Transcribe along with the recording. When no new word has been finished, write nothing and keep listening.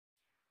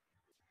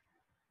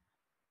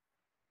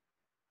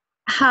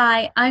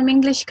Hi, I'm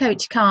English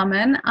coach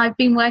Carmen. I've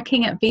been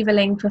working at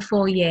VivaLing for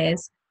 4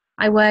 years.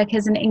 I work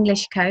as an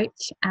English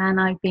coach and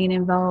I've been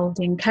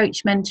involved in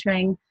coach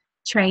mentoring,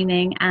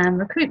 training and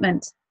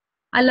recruitment.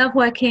 I love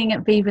working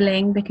at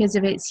VivaLing because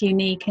of its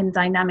unique and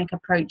dynamic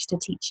approach to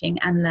teaching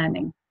and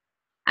learning.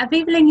 At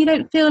VivaLing, you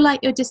don't feel like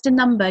you're just a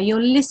number. You're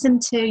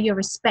listened to, you're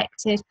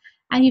respected,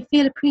 and you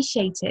feel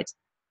appreciated.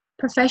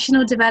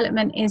 Professional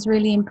development is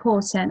really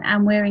important,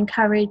 and we're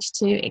encouraged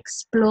to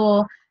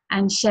explore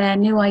and share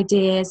new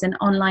ideas and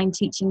online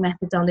teaching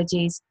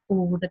methodologies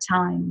all the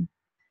time.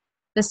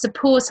 The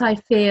support I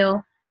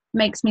feel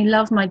makes me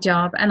love my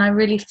job, and I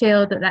really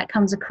feel that that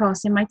comes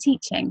across in my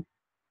teaching.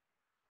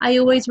 I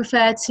always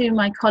refer to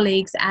my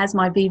colleagues as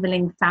my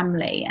VivaLing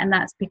family, and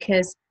that's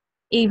because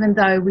even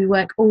though we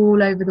work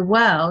all over the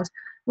world,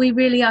 we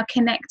really are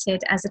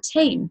connected as a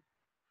team.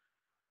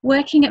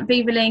 Working at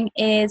VivaLing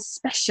is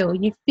special.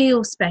 You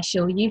feel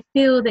special. You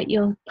feel that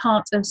you're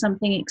part of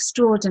something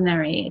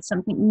extraordinary. It's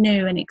something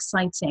new and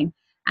exciting.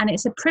 And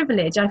it's a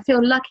privilege. I feel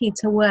lucky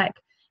to work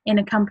in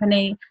a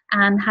company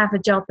and have a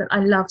job that I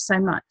love so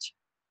much.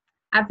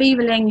 At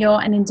VivaLing,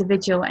 you're an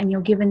individual and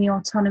you're given the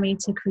autonomy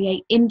to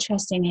create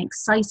interesting and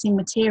exciting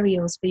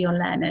materials for your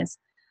learners.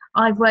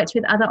 I've worked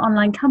with other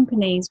online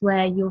companies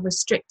where you're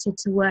restricted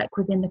to work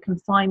within the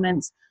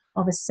confinements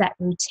of a set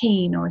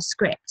routine or a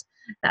script.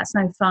 That's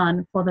no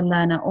fun for the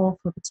learner or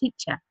for the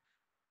teacher.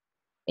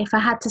 If I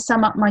had to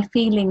sum up my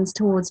feelings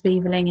towards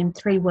VivaLing in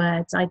 3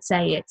 words, I'd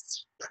say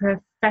it's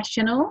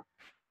professional,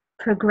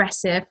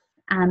 progressive,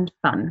 and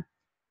fun.